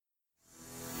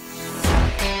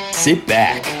Sit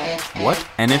back. What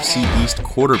NFC East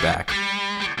quarterback?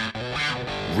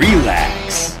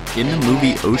 Relax. In the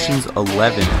movie Ocean's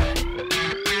 11,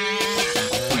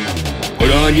 Put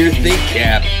on your think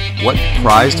cap. what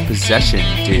prized possession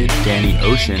did Danny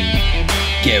Ocean?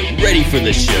 Get ready for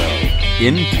the show.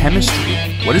 In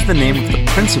chemistry, what is the name of the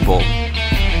principal?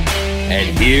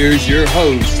 And here's your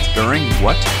host, During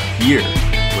what year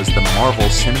was the Marvel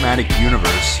Cinematic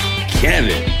Universe?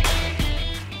 Kevin.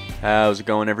 How's it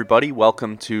going, everybody?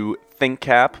 Welcome to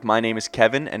ThinkCap. My name is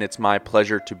Kevin, and it's my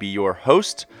pleasure to be your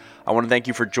host. I want to thank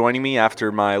you for joining me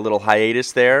after my little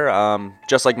hiatus there.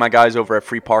 Just like my guys over at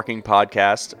Free Parking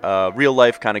Podcast, real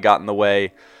life kind of got in the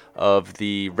way of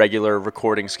the regular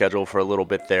recording schedule for a little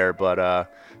bit there, but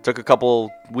took a couple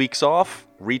weeks off,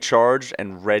 recharged,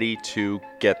 and ready to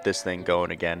get this thing going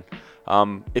again.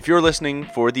 If you're listening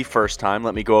for the first time,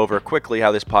 let me go over quickly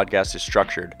how this podcast is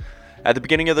structured. At the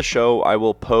beginning of the show, I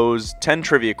will pose 10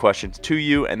 trivia questions to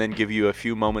you and then give you a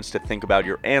few moments to think about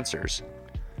your answers.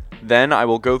 Then I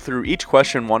will go through each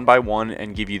question one by one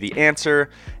and give you the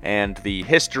answer and the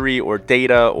history or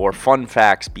data or fun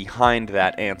facts behind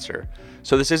that answer.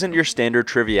 So this isn't your standard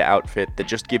trivia outfit that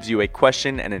just gives you a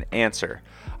question and an answer.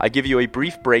 I give you a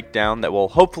brief breakdown that will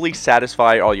hopefully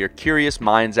satisfy all your curious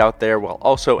minds out there while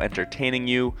also entertaining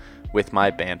you with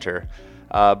my banter.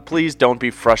 Please don't be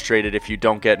frustrated if you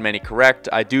don't get many correct.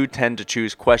 I do tend to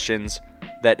choose questions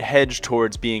that hedge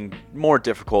towards being more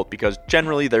difficult because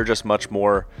generally they're just much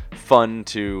more fun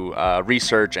to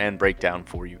research and break down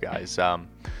for you guys.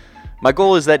 My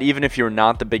goal is that even if you're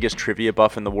not the biggest trivia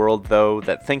buff in the world, though,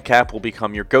 that ThinkCap will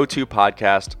become your go-to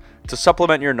podcast to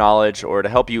supplement your knowledge or to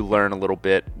help you learn a little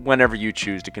bit whenever you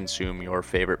choose to consume your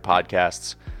favorite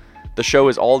podcasts. The show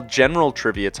is all general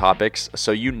trivia topics,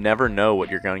 so you never know what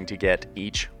you're going to get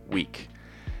each week.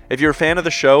 If you're a fan of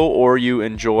the show or you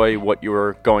enjoy what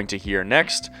you're going to hear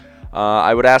next,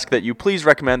 I would ask that you please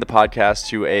recommend the podcast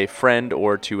to a friend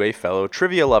or to a fellow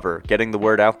trivia lover. Getting the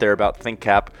word out there about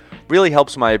ThinkCap really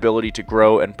helps my ability to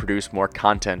grow and produce more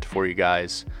content for you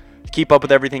guys. To keep up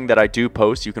with everything that I do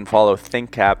post, you can follow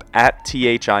ThinkCap at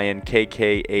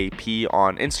ThinkKAP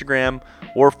on Instagram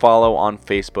or follow on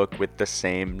Facebook with the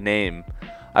same name.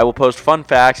 I will post fun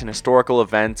facts and historical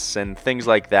events and things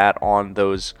like that on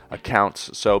those accounts,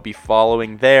 so be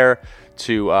following there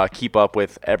to keep up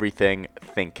with everything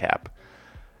ThinkCap.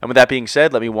 And with that being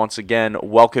said, let me once again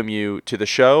welcome you to the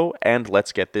show, and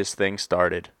let's get this thing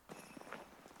started.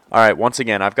 Alright, once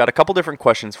again, I've got a couple different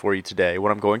questions for you today.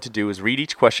 What I'm going to do is read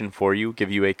each question for you, give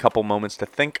you a couple moments to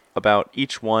think about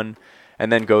each one,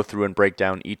 and then go through and break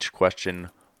down each question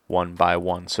one by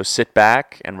one. So sit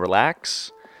back and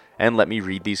relax, and let me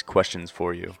read these questions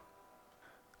for you.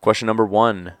 Question number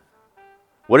 1.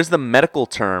 What is the medical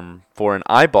term for an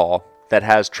eyeball that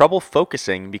has trouble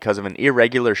focusing because of an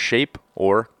irregular shape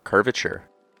or curvature?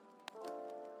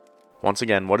 Once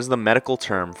again, what is the medical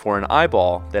term for an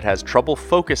eyeball that has trouble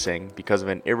focusing because of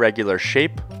an irregular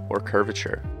shape or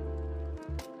curvature?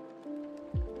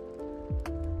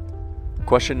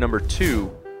 Question number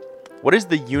 2. What is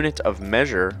the unit of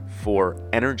measure for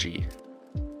energy?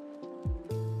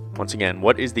 Once again,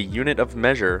 what is the unit of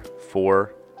measure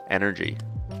for energy?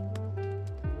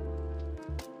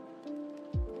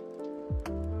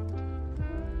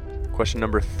 Question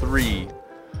number 3.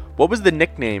 What was the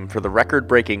nickname for the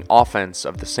record-breaking offense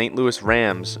of the St. Louis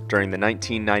Rams during the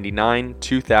 1999,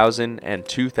 2000, and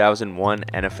 2001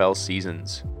 NFL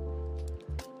seasons?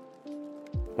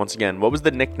 Once again, what was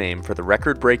the nickname for the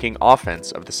record-breaking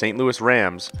offense of the St. Louis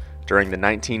Rams during the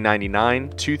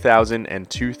 1999, 2000, and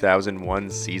 2001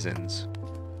 seasons?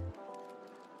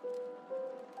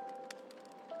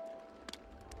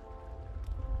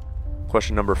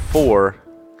 Question number 4.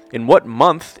 In what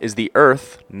month is the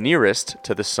Earth nearest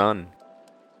to the Sun?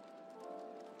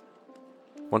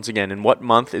 Once again, in what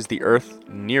month is the Earth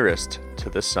nearest to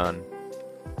the Sun?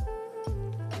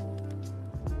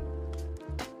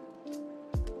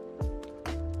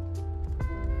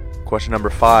 Question number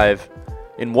 5.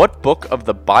 In what book of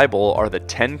the Bible are the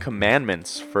 10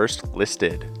 Commandments first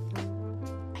listed?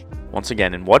 Once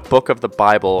again, in what book of the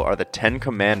Bible are the 10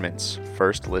 Commandments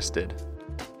first listed?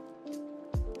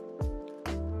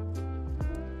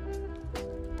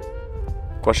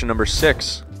 Question number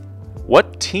 6.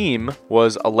 What team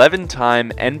was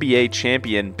 11-time NBA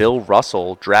champion Bill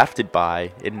Russell drafted by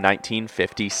in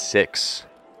 1956?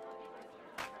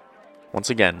 Once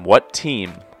again, what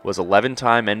team was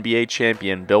 11-time NBA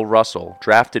champion Bill Russell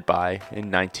drafted by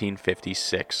in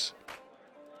 1956?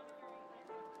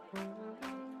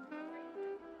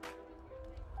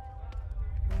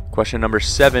 Question number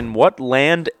 7. What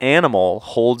land animal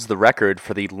holds the record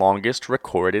for the longest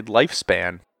recorded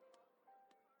lifespan?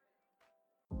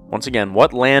 Once again,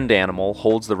 what land animal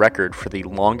holds the record for the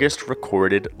longest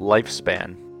recorded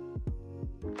lifespan?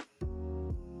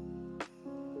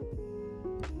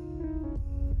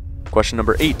 Question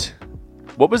number 8.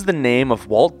 What was the name of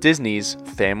Walt Disney's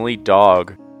family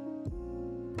dog?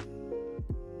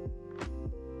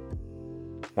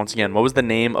 Once again, what was the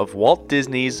name of Walt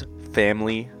Disney's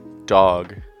family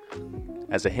dog?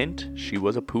 As a hint, she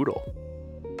was a poodle.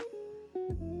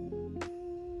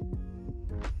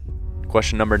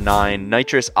 Question number 9.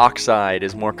 Nitrous oxide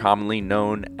is more commonly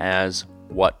known as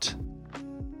what?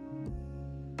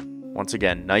 Once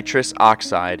again, nitrous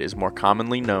oxide is more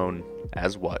commonly known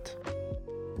as what?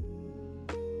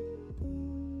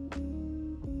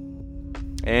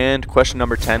 And question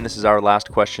number 10, this is our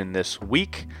last question this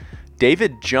week.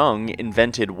 David Jung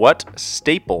invented what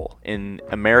staple in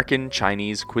American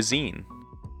Chinese cuisine?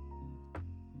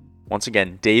 Once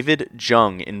again, David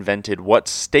Jung invented what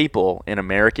staple in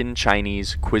American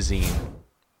Chinese cuisine?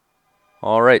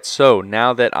 Alright, so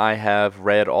now that I have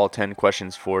read all 10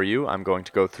 questions for you, I'm going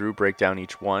to go through, break down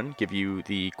each one, give you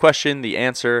the question, the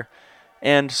answer,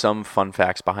 and some fun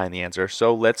facts behind the answer.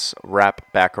 So let's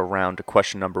wrap back around to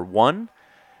question number 1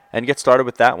 and get started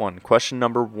with that one. Question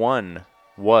number 1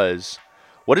 was,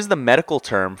 what is the medical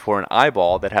term for an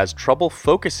eyeball that has trouble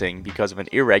focusing because of an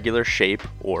irregular shape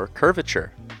or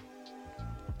curvature?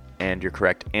 And your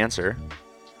correct answer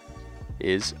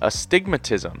is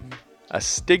astigmatism.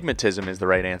 Astigmatism is the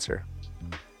right answer.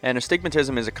 And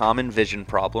astigmatism is a common vision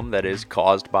problem that is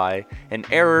caused by an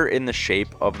error in the shape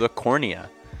of the cornea.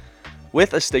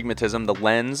 With astigmatism, the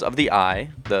lens of the eye,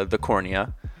 the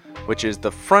cornea, which is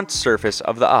the front surface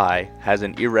of the eye, has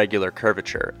an irregular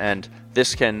curvature, and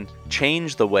this can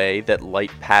change the way that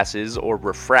light passes or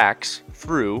refracts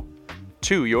through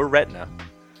to your retina.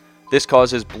 This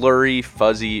causes blurry,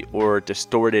 fuzzy, or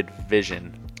distorted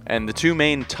vision. And the two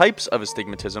main types of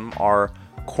astigmatism are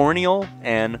corneal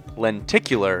and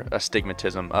lenticular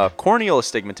astigmatism. Corneal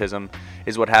astigmatism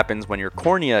is what happens when your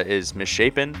cornea is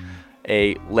misshapen.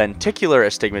 A lenticular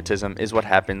astigmatism is what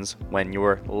happens when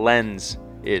your lens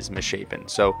is misshapen.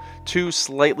 So two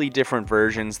slightly different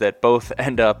versions that both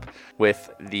end up with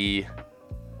the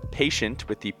patient,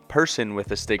 with the person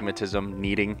with astigmatism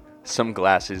needing some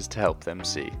glasses to help them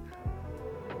see.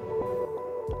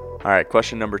 All right,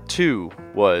 question number 2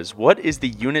 was, what is the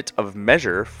unit of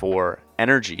measure for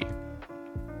energy?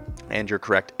 And your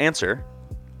correct answer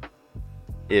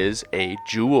is a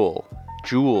joule.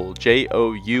 Joule,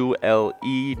 Joule.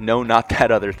 No, not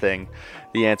that other thing.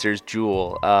 The answer is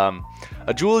joule.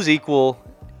 A joule is equal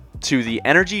to the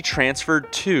energy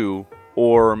transferred to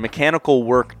or mechanical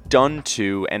work done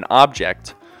to an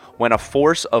object when a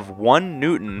force of 1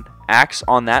 Newton acts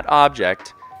on that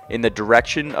object in the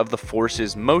direction of the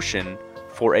force's motion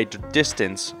for a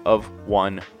distance of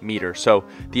 1 meter. So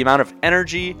the amount of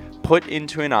energy put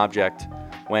into an object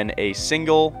when a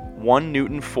single 1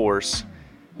 Newton force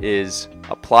is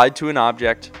applied to an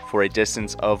object for a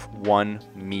distance of 1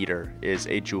 meter is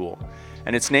a joule.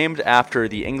 And it's named after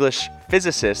the English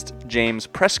physicist James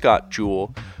Prescott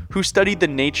Joule, who studied the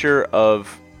nature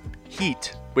of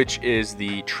heat, which is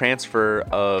the transfer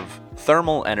of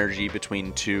thermal energy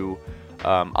between two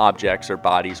objects or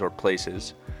bodies or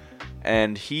places.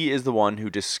 And he is the one who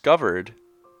discovered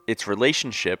its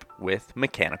relationship with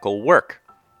mechanical work.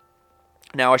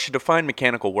 Now, I should define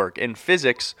mechanical work. In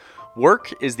physics,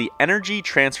 work is the energy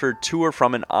transferred to or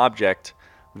from an object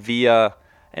via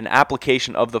an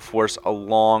application of the force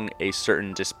along a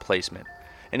certain displacement.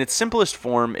 In its simplest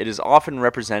form, it is often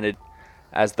represented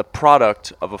as the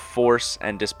product of a force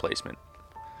and displacement.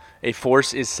 A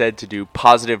force is said to do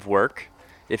positive work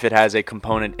if it has a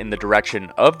component in the direction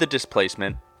of the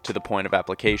displacement to the point of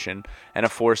application, and a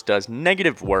force does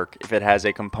negative work if it has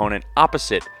a component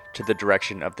opposite to the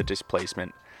direction of the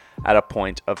displacement at a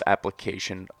point of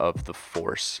application of the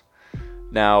force.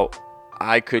 Now,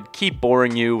 I could keep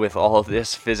boring you with all of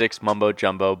this physics mumbo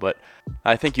jumbo, but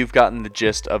I think you've gotten the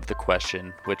gist of the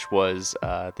question, which was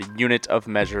the unit of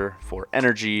measure for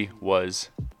energy was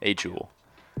a joule.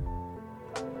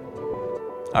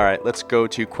 All right, let's go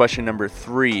to question number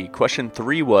 3. Question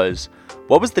 3 was,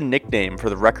 what was the nickname for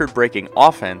the record-breaking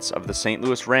offense of the St.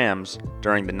 Louis Rams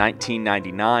during the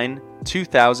 1999,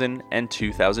 2000, and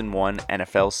 2001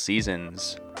 NFL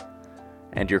seasons?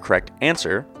 And your correct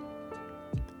answer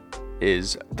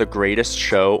is The Greatest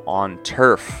Show on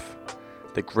Turf.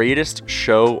 The Greatest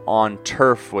Show on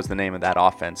Turf was the name of that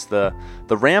offense. The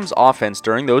Rams offense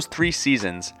during those 3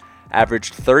 seasons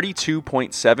averaged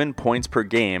 32.7 points per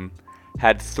game,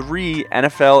 had 3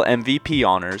 NFL MVP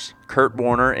honors, Kurt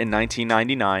Warner in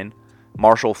 1999,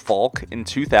 Marshall Faulk in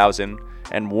 2000,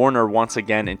 and Warner once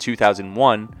again in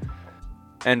 2001,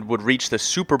 and would reach the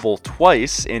Super Bowl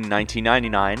twice in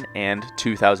 1999 and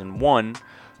 2001,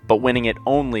 but winning it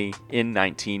only in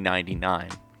 1999.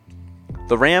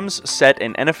 The Rams set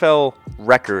an NFL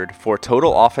record for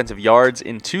total offensive yards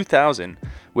in 2000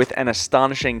 with an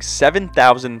astonishing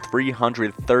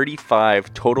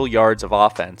 7,335 total yards of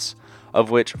offense, of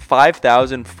which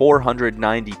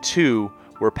 5,492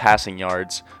 were passing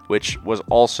yards, which was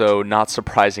also, not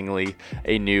surprisingly,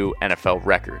 a new NFL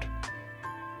record.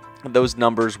 Those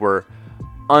numbers were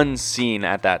unseen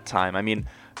at that time. I mean,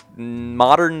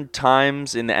 modern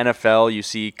times in the NFL, you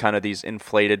see kind of these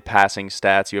inflated passing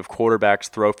stats. You have quarterbacks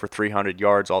throw for 300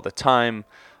 yards all the time.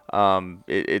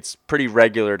 It's pretty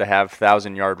regular to have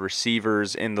 1,000-yard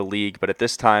receivers in the league, but at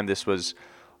this time, this was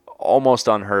almost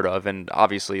unheard of, and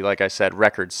obviously, like I said,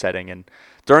 record-setting. And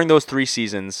during those 3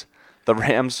 seasons, the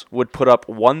Rams would put up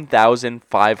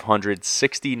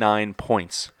 1,569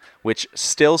 points, which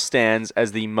still stands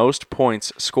as the most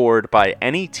points scored by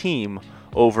any team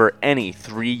over any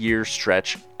 3-year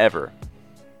stretch ever.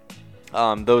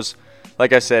 Those,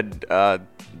 like I said,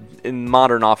 in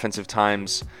modern offensive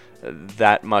times,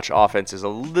 that much offense is a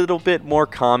little bit more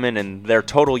common, and their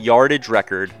total yardage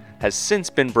record has since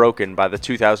been broken by the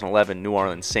 2011 New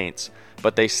Orleans Saints,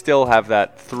 but they still have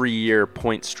that 3-year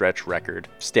point stretch record,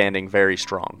 standing very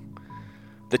strong.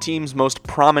 The team's most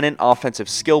prominent offensive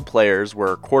skill players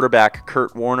were quarterback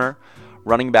Kurt Warner,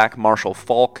 running back Marshall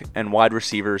Faulk, and wide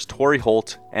receivers Torrey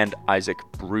Holt and Isaac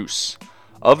Bruce.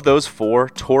 Of those 4,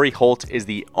 Torrey Holt is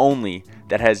the only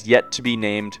that has yet to be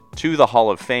named to the Hall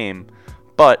of Fame,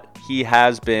 but he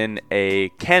has been a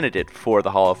candidate for the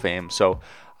Hall of Fame. So,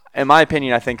 in my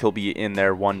opinion, I think he'll be in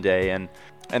there one day. And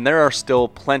there are still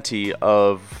plenty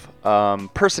of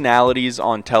personalities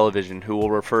on television who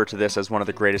will refer to this as one of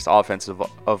the greatest offenses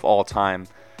of all time.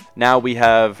 Now we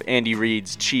have Andy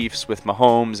Reid's Chiefs with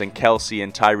Mahomes and Kelsey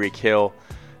and Tyreek Hill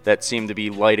that seem to be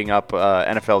lighting up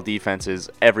NFL defenses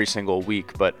every single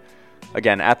week. But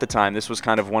again, at the time, this was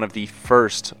kind of one of the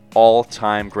first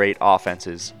all-time great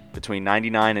offenses. Between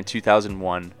 99 and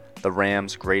 2001, the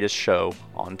Rams' greatest show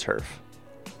on turf.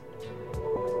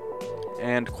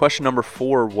 And question number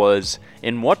 4 was,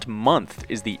 in what month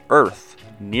is the Earth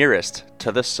nearest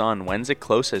to the Sun? When's it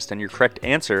closest? And your correct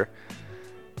answer,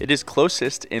 it is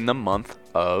closest in the month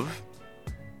of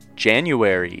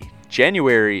January.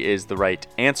 January is the right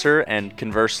answer, and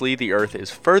conversely, the Earth is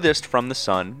furthest from the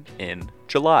Sun in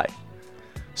July.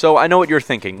 So I know what you're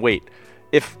thinking. Wait,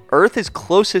 if Earth is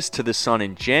closest to the Sun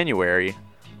in January,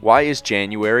 why is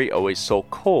January always so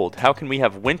cold? How can we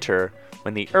have winter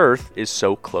when the Earth is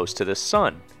so close to the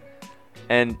Sun?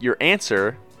 And your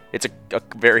answer, it's a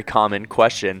very common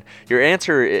question. Your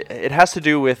answer, it has to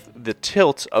do with the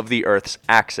tilt of the Earth's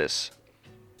axis.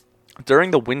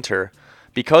 During the winter,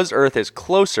 because Earth is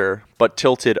closer but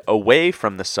tilted away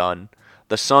from the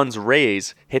Sun's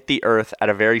rays hit the Earth at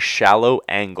a very shallow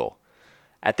angle.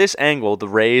 At this angle, the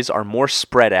rays are more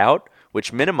spread out,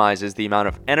 which minimizes the amount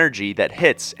of energy that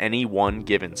hits any one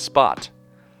given spot.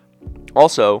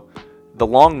 Also, the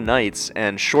long nights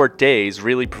and short days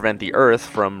really prevent the Earth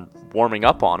from warming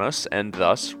up on us, and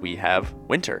thus we have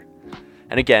winter.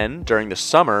 And again, during the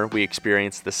summer, we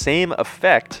experience the same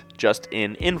effect, just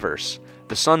in inverse.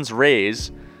 The sun's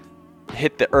rays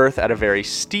hit the Earth at a very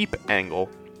steep angle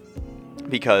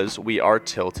because we are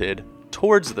tilted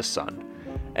towards the sun.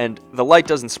 And the light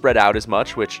doesn't spread out as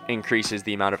much, which increases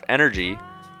the amount of energy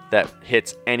that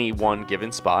hits any one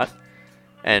given spot.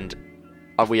 And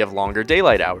we have longer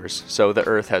daylight hours, so the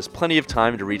Earth has plenty of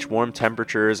time to reach warm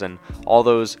temperatures, and all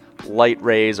those light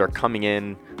rays are coming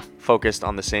in focused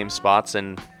on the same spots,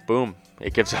 and boom,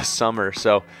 it gives us summer.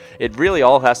 So it really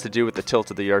all has to do with the tilt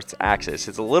of the Earth's axis.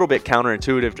 It's a little bit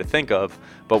counterintuitive to think of,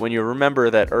 but when you remember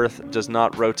that Earth does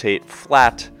not rotate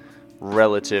flat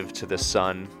relative to the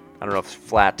sun, I don't know if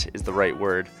flat is the right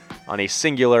word, on a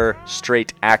singular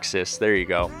straight axis, there you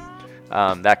go.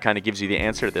 That kind of gives you the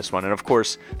answer to this one. And of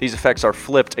course, these effects are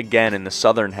flipped again in the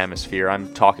southern hemisphere.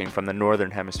 I'm talking from the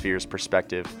northern hemisphere's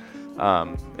perspective.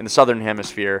 In the southern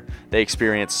hemisphere, they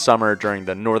experience summer during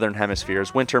the northern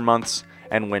hemisphere's winter months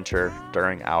and winter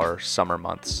during our summer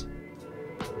months.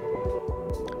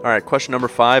 All right, question number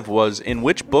 5 was, in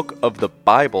which book of the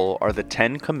Bible are the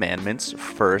 10 Commandments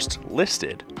first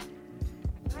listed?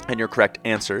 And your correct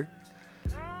answer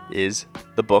is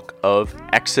the book of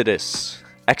Exodus.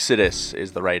 Exodus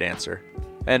is the right answer.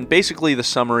 And basically the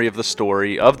summary of the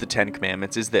story of the 10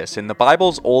 Commandments is this. In the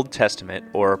Bible's Old Testament,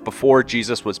 or before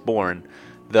Jesus was born,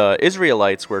 the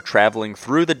Israelites were traveling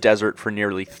through the desert for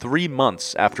nearly 3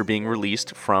 months after being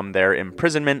released from their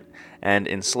imprisonment and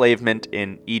enslavement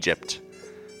in Egypt.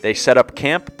 They set up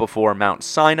camp before Mount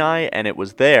Sinai, and it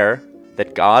was there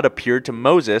that God appeared to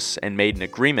Moses and made an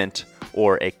agreement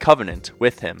or a covenant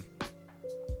with him.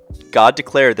 God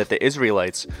declared that the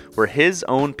Israelites were his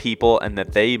own people and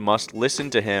that they must listen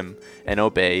to him and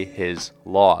obey his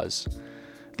laws.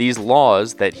 These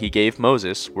laws that he gave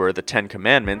Moses were the Ten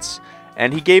Commandments,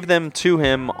 and he gave them to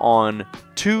him on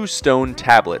 2 stone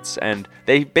tablets, and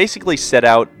they basically set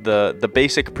out the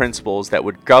basic principles that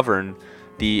would govern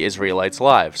the Israelites'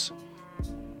 lives.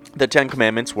 The Ten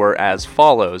Commandments were as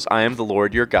follows: I am the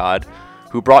Lord your God,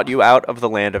 who brought you out of the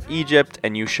land of Egypt,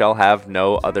 and you shall have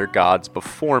no other gods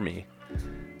before me.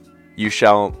 You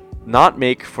shall not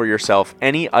make for yourself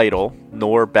any idol,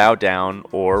 nor bow down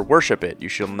or worship it. You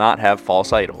shall not have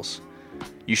false idols.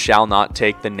 You shall not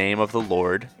take the name of the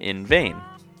Lord in vain.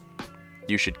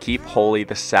 You should keep holy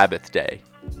the Sabbath day.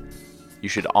 You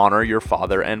should honor your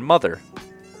father and mother.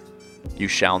 You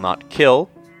shall not kill.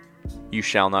 You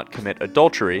shall not commit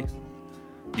adultery.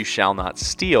 You shall not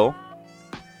steal.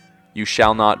 You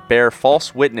shall not bear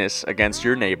false witness against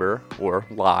your neighbor or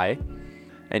lie.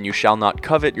 And you shall not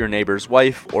covet your neighbor's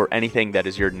wife or anything that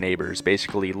is your neighbor's.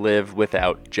 Basically, live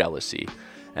without jealousy.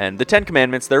 And the Ten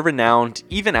Commandments, they're renowned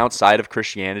even outside of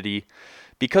Christianity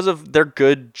because of their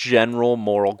good general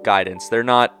moral guidance. They're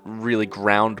not really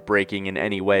groundbreaking in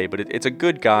any way, but it's a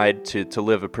good guide to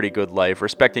live a pretty good life,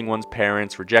 respecting one's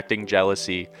parents, rejecting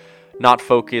jealousy, not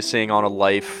focusing on a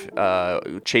life,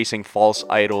 chasing false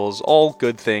idols, all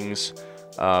good things,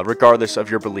 regardless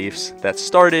of your beliefs, that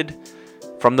started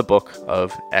from the book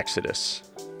of Exodus.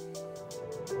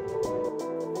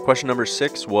 Question number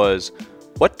 6 was,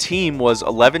 what team was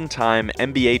 11-time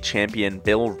NBA champion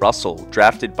Bill Russell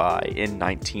drafted by in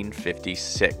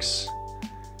 1956?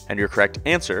 And your correct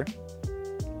answer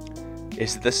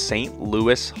is the St.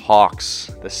 Louis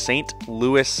Hawks. The St.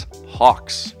 Louis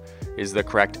Hawks is the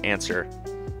correct answer.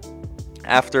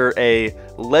 After a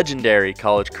legendary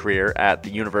college career at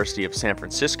the University of San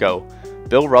Francisco,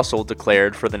 Bill Russell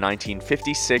declared for the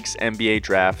 1956 NBA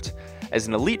draft as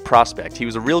an elite prospect. He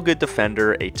was a real good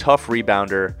defender, a tough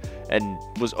rebounder, and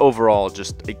was overall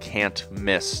just a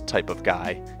can't-miss type of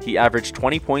guy. He averaged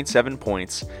 20.7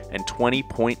 points and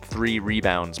 20.3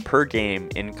 rebounds per game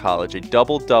in college, a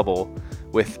double-double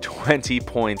with 20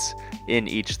 points in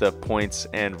each the points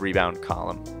and rebound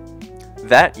column.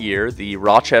 That year, the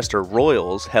Rochester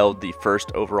Royals held the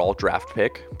first overall draft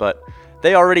pick, but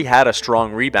they already had a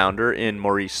strong rebounder in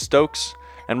Maurice Stokes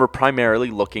and were primarily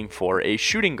looking for a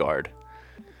shooting guard.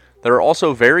 There are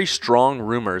also very strong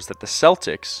rumors that the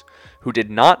Celtics, who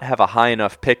did not have a high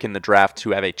enough pick in the draft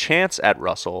to have a chance at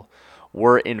Russell,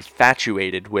 were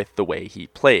infatuated with the way he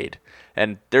played.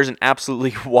 And there's an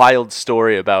absolutely wild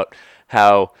story about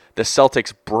how the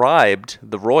Celtics bribed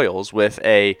the Royals with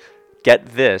a,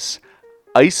 get this,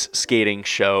 ice skating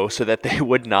show so that they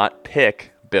would not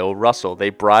pick Bill Russell. They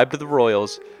bribed the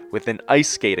Royals with an ice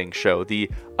skating show. The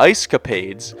Ice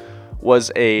Capades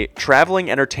was a traveling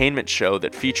entertainment show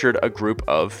that featured a group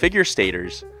of figure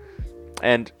skaters.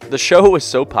 And the show was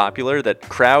so popular that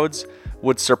crowds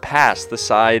would surpass the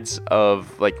size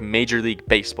of like Major League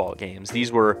Baseball games.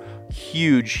 These were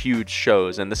huge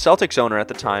shows. And the Celtics owner at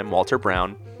the time, Walter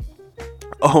Brown,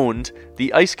 owned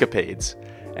the Ice Capades.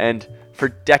 And for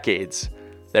decades,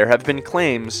 there have been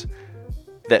claims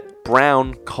that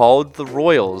Brown called the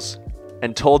Royals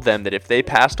and told them that if they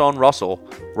passed on Russell,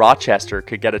 Rochester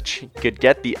could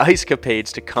get the Ice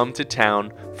Capades to come to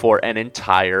town for an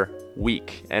entire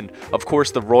week. And of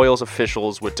course, the Royals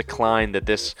officials would decline that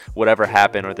this would ever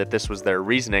happen or that this was their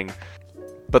reasoning.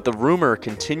 But the rumor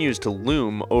continues to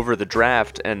loom over the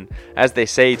draft, and as they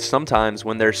say, sometimes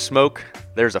when there's smoke,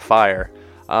 there's a fire.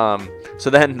 So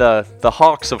then the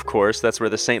Hawks, of course, that's where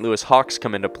the St. Louis Hawks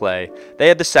come into play. They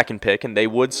had the second pick, and they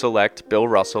would select Bill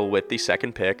Russell with the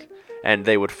second pick, and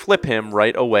they would flip him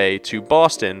right away to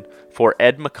Boston for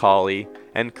Ed Macauley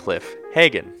and Cliff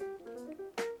Hagan.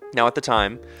 Now at the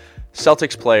time,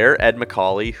 Celtics player Ed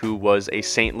Macauley, who was a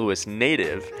St. Louis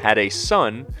native, had a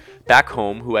son back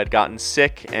home who had gotten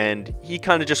sick, and he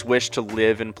kind of just wished to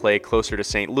live and play closer to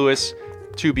St. Louis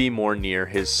to be more near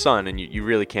his son, and you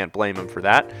really can't blame him for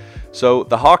that. So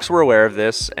the Hawks were aware of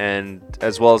this, and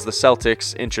as well as the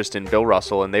Celtics' interest in Bill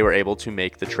Russell, and they were able to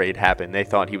make the trade happen. They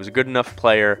thought he was a good enough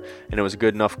player, and it was a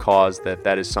good enough cause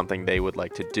that is something they would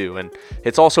like to do. And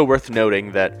it's also worth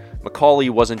noting that Macauley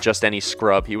wasn't just any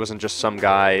scrub. He wasn't just some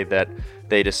guy that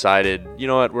they decided, you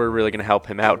know what, we're really going to help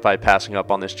him out by passing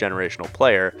up on this generational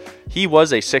player. He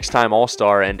was a 6-time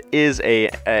All-Star and is a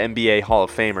NBA Hall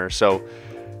of Famer, so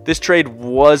this trade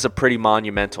was a pretty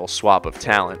monumental swap of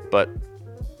talent. But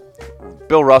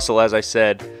Bill Russell, as I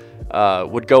said,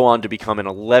 would go on to become an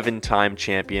 11-time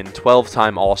champion,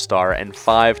 12-time All-Star, and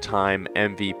 5-time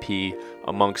MVP,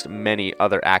 amongst many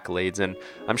other accolades. And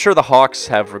I'm sure the Hawks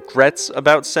have regrets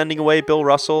about sending away Bill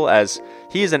Russell, as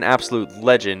he is an absolute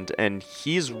legend, and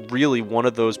he's really one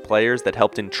of those players that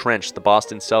helped entrench the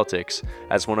Boston Celtics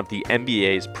as one of the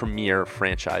NBA's premier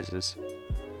franchises.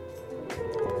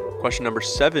 Question number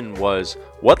 7 was,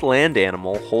 what land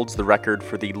animal holds the record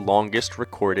for the longest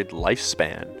recorded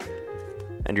lifespan?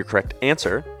 And your correct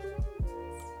answer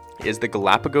is the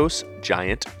Galapagos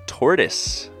giant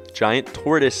tortoise. Giant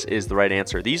tortoise is the right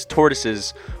answer. These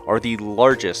tortoises are the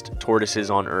largest tortoises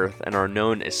on Earth and are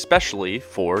known especially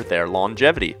for their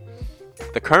longevity.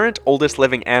 The current oldest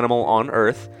living animal on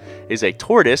Earth is a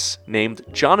tortoise named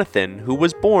Jonathan, who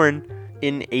was born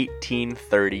in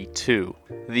 1832.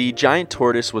 The giant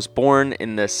tortoise was born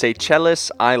in the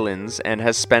Seychelles Islands and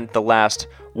has spent the last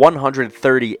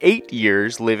 138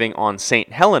 years living on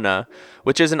St. Helena,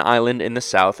 which is an island in the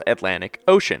South Atlantic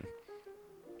Ocean.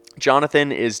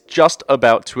 Jonathan is just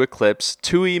about to eclipse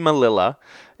Tui Malila,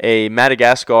 a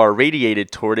Madagascar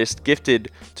radiated tortoise gifted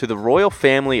to the royal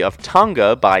family of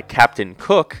Tonga by Captain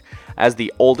Cook as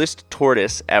the oldest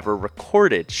tortoise ever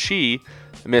recorded. She,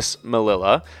 Miss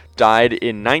Malila, died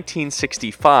in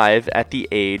 1965 at the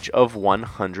age of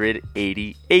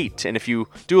 188. And if you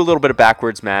do a little bit of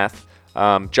backwards math,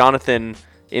 Jonathan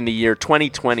in the year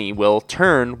 2020 will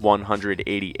turn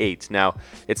 188. Now,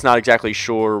 it's not exactly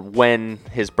sure when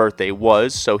his birthday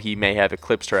was, so he may have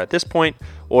eclipsed her at this point,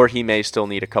 or he may still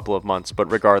need a couple of months,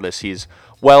 but regardless, he's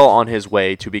well on his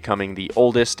way to becoming the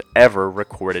oldest ever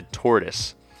recorded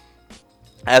tortoise.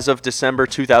 As of December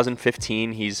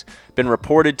 2015, he's been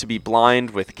reported to be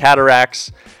blind with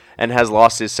cataracts and has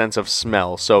lost his sense of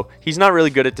smell, so he's not really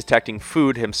good at detecting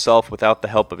food himself without the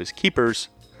help of his keepers.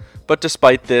 But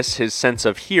despite this, his sense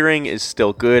of hearing is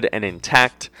still good and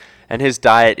intact, and his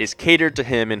diet is catered to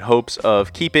him in hopes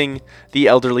of keeping the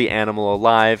elderly animal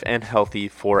alive and healthy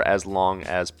for as long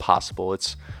as possible.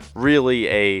 It's really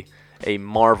a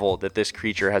marvel that this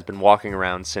creature has been walking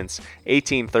around since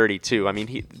 1832. I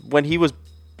mean, when he was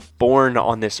born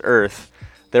on this earth,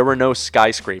 there were no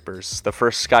skyscrapers. The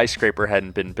first skyscraper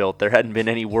hadn't been built. There hadn't been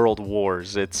any world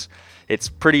wars. It's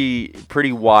pretty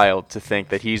wild to think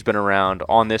that he's been around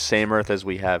on this same earth as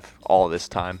we have all this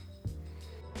time.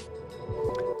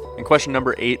 And question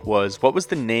number 8 was, what was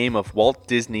the name of Walt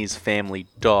Disney's family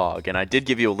dog? And I did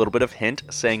give you a little bit of hint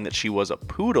saying that she was a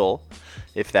poodle,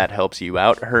 if that helps you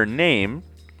out. Her name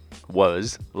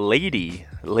was Lady.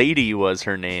 Lady was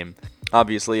her name.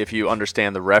 Obviously, if you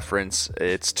understand the reference,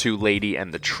 it's to Lady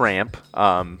and the Tramp,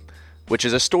 which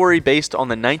is a story based on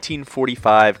the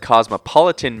 1945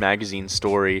 Cosmopolitan magazine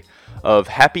story of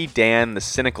Happy Dan the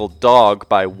Cynical Dog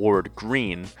by Ward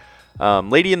Green.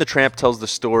 Lady and the Tramp tells the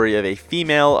story of a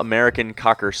female American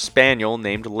Cocker Spaniel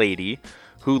named Lady,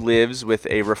 who lives with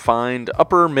a refined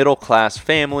upper-middle-class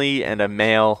family and a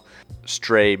male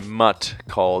stray mutt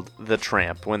called the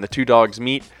Tramp. When the two dogs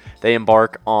meet, they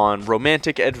embark on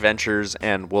romantic adventures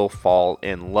and will fall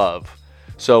in love.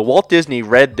 So Walt Disney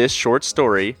read this short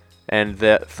story and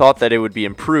thought that it would be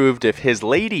improved if his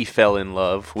lady fell in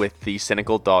love with the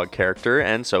cynical dog character,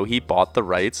 and so he bought the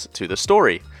rights to the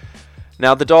story.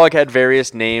 Now, the dog had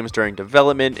various names during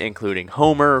development, including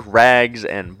Homer, Rags,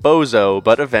 and Bozo,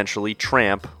 but eventually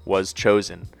Tramp was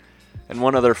chosen. And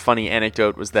one other funny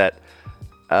anecdote was that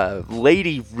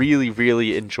Lady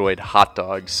really enjoyed hot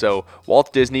dogs, so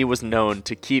Walt Disney was known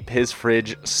to keep his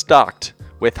fridge stocked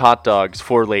with hot dogs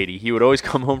for Lady. He would always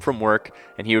come home from work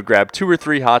and he would grab 2 or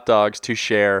 3 hot dogs to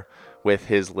share with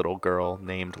his little girl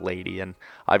named Lady. And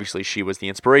obviously she was the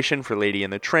inspiration for Lady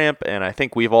and the Tramp, and I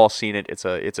think we've all seen it. It's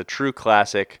a true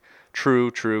classic,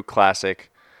 true classic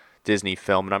Disney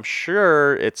film, and I'm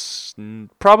sure it's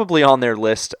probably on their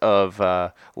list of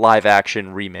live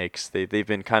action remakes. They've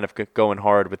been kind of going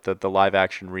hard with the live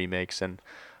action remakes, and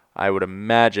I would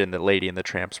imagine that Lady and the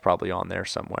Tramp's probably on there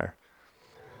somewhere.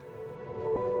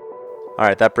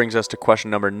 Alright, that brings us to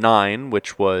question number 9,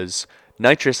 which was,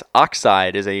 nitrous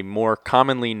oxide is a more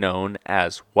commonly known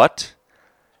as what?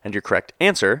 And your correct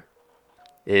answer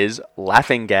is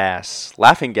laughing gas.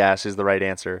 Laughing gas is the right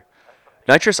answer.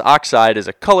 Nitrous oxide is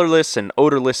a colorless and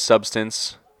odorless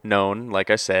substance known,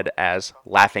 like I said, as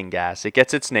laughing gas. It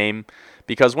gets its name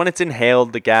because when it's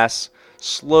inhaled, the gas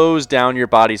slows down your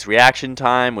body's reaction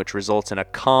time, which results in a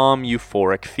calm,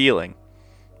 euphoric feeling.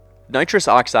 Nitrous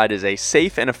oxide is a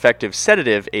safe and effective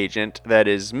sedative agent that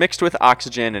is mixed with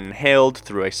oxygen and inhaled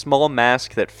through a small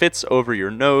mask that fits over your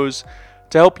nose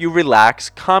to help you relax,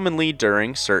 commonly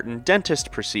during certain dentist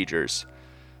procedures.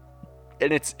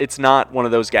 and it's not one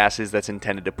of those gases that's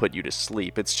intended to put you to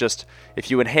sleep. It's just if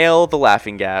you inhale the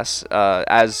laughing gas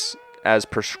as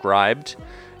prescribed,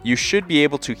 you should be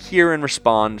able to hear and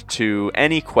respond to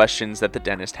any questions that the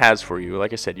dentist has for you.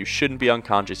 Like I said, you shouldn't be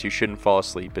unconscious. You shouldn't fall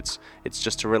asleep. It's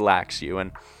just to relax you.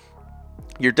 And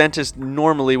your dentist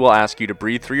normally will ask you to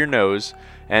breathe through your nose,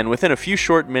 and within a few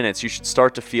short minutes, you should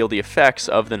start to feel the effects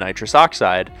of the nitrous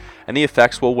oxide, and the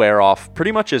effects will wear off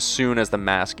pretty much as soon as the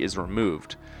mask is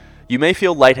removed. You may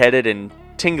feel lightheaded and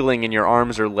tingling in your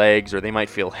arms or legs, or they might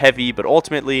feel heavy, but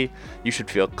ultimately, you should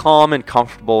feel calm and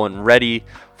comfortable and ready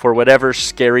for whatever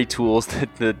scary tools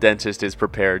that the dentist is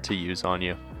prepared to use on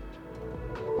you.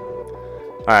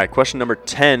 Alright, question number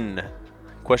 10.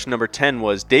 Question number 10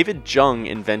 was, David Jung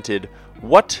invented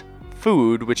what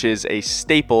food which is a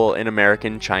staple in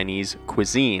American Chinese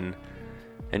cuisine?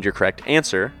 And your correct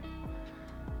answer,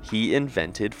 he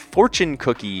invented fortune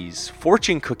cookies.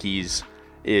 Fortune cookies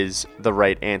is the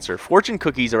right answer. Fortune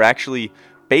cookies are actually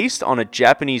based on a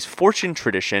Japanese fortune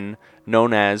tradition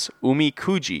known as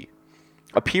umikuji.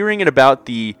 Appearing in about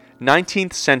the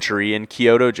 19th century in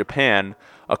Kyoto, Japan,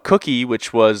 a cookie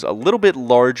which was a little bit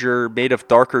larger, made of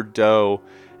darker dough,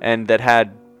 and that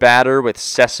had batter with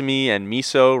sesame and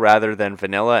miso rather than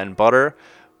vanilla and butter,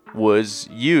 was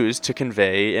used to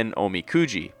convey an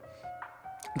omikuji.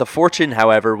 The fortune,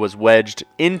 however, was wedged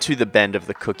into the bend of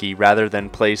the cookie rather than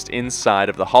placed inside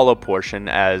of the hollow portion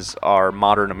as our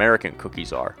modern American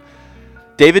cookies are.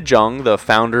 David Jung, the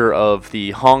founder of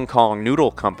the Hong Kong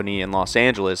Noodle Company in Los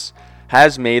Angeles,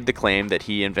 has made the claim that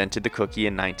he invented the cookie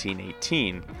in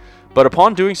 1918. But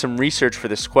upon doing some research for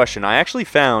this question, I actually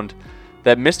found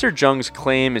that Mr. Jung's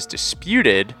claim is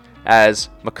disputed, as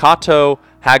Makoto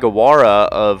Hagawara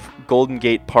of Golden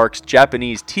Gate Park's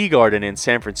Japanese Tea Garden in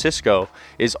San Francisco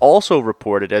is also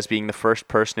reported as being the first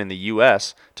person in the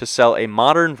US to sell a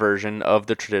modern version of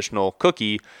the traditional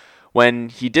cookie, when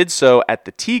he did so at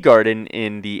the Tea Garden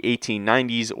in the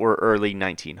 1890s or early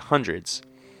 1900s.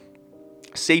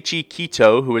 Seiichi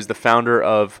Kito, who is the founder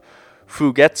of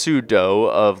Fugetsu Do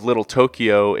of Little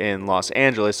Tokyo in Los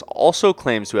Angeles, also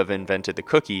claims to have invented the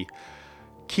cookie.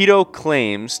 Kito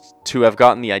claims to have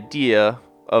gotten the idea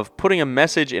of putting a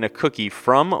message in a cookie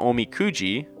from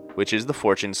omikuji, which is the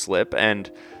fortune slip, and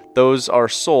those are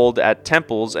sold at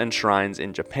temples and shrines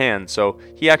in Japan. So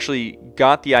he actually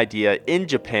got the idea in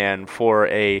Japan for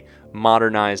a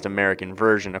modernized American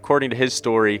version. According to his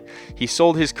story, he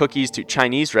sold his cookies to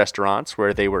Chinese restaurants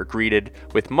where they were greeted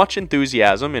with much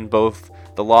enthusiasm in both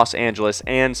the Los Angeles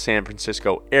and San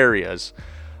Francisco areas.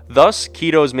 Thus,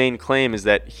 Kito's main claim is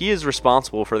that he is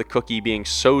responsible for the cookie being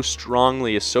so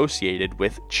strongly associated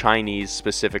with Chinese,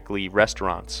 specifically,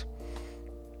 restaurants.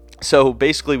 So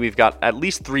basically, we've got at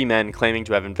least 3 men claiming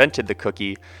to have invented the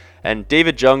cookie, and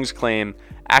David Jung's claim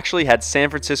actually had San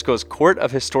Francisco's Court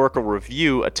of Historical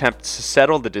Review attempt to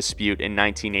settle the dispute in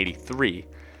 1983.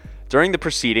 During the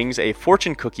proceedings, a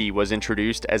fortune cookie was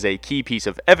introduced as a key piece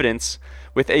of evidence,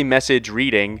 with a message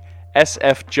reading,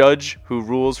 "SF Judge who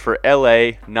rules for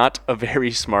LA, not a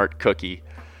very smart cookie."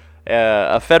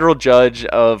 A federal judge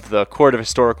of the Court of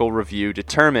Historical Review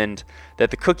determined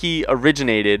that the cookie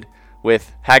originated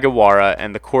with Hagawara,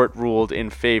 and the court ruled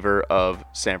in favor of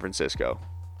San Francisco.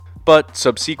 But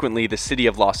subsequently, the city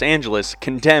of Los Angeles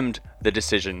condemned the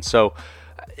decision, so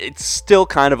it's still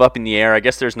kind of up in the air. I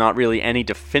guess there's not really any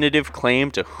definitive claim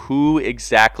to who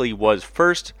exactly was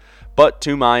first, but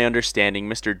to my understanding,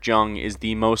 Mr. Jung is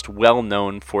the most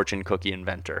well-known fortune cookie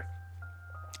inventor.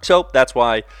 So that's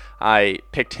why I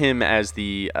picked him as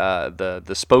the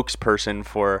spokesperson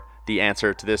for the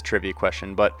answer to this trivia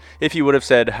question. But if you would have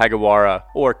said Hagawara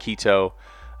or Kito,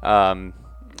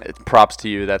 props to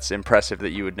you. That's impressive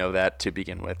that you would know that to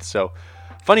begin with. So,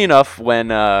 funny enough,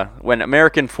 when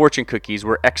American fortune cookies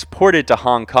were exported to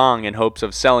Hong Kong in hopes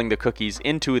of selling the cookies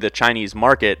into the Chinese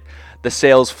market, the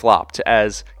sales flopped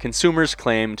as consumers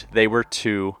claimed they were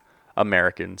too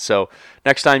American. So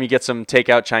next time you get some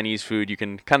takeout Chinese food, you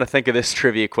can kind of think of this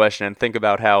trivia question and think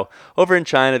about how over in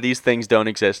China these things don't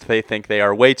exist. They think they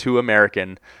are way too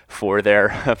American for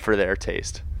their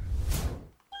taste.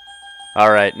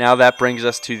 All right, now that brings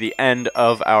us to the end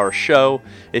of our show.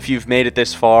 If you've made it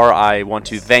this far, I want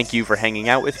to thank you for hanging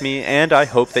out with me, and I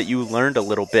hope that you learned a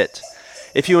little bit.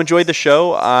 If you enjoyed the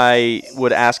show, I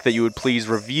would ask that you would please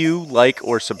review, like,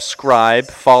 or subscribe,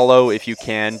 follow if you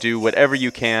can, do whatever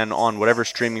you can on whatever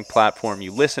streaming platform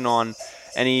you listen on.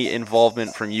 Any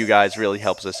involvement from you guys really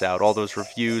helps us out. All those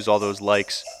reviews, all those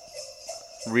likes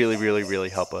really, really, really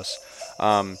help us.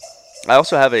 I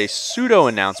also have a pseudo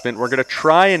announcement. We're going to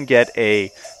try and get a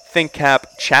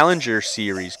ThinkCap Challenger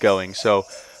series going. So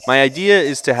my idea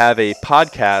is to have a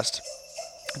podcast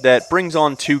that brings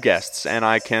on two guests, and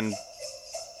I can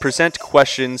present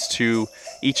questions to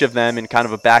each of them in kind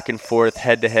of a back and forth,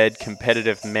 head-to-head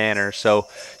competitive manner, so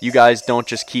you guys don't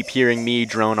just keep hearing me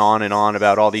drone on and on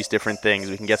about all these different things.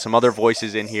 We can get some other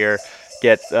voices in here,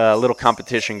 get a little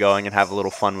competition going, and have a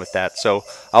little fun with that. So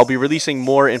I'll be releasing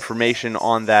more information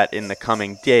on that in the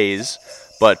coming days,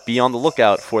 but be on the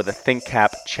lookout for the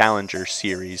ThinkCap Challenger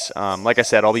Series. Like I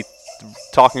said, I'll be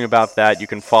talking about that. You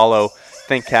can follow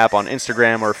ThinkCap on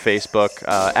Instagram or Facebook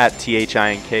at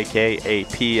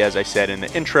THINKKAP, as I said in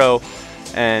the intro.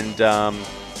 And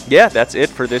yeah, that's it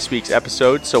for this week's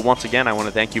episode. So once again, I want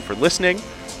to thank you for listening.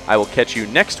 I will catch you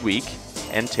next week,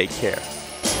 and take care.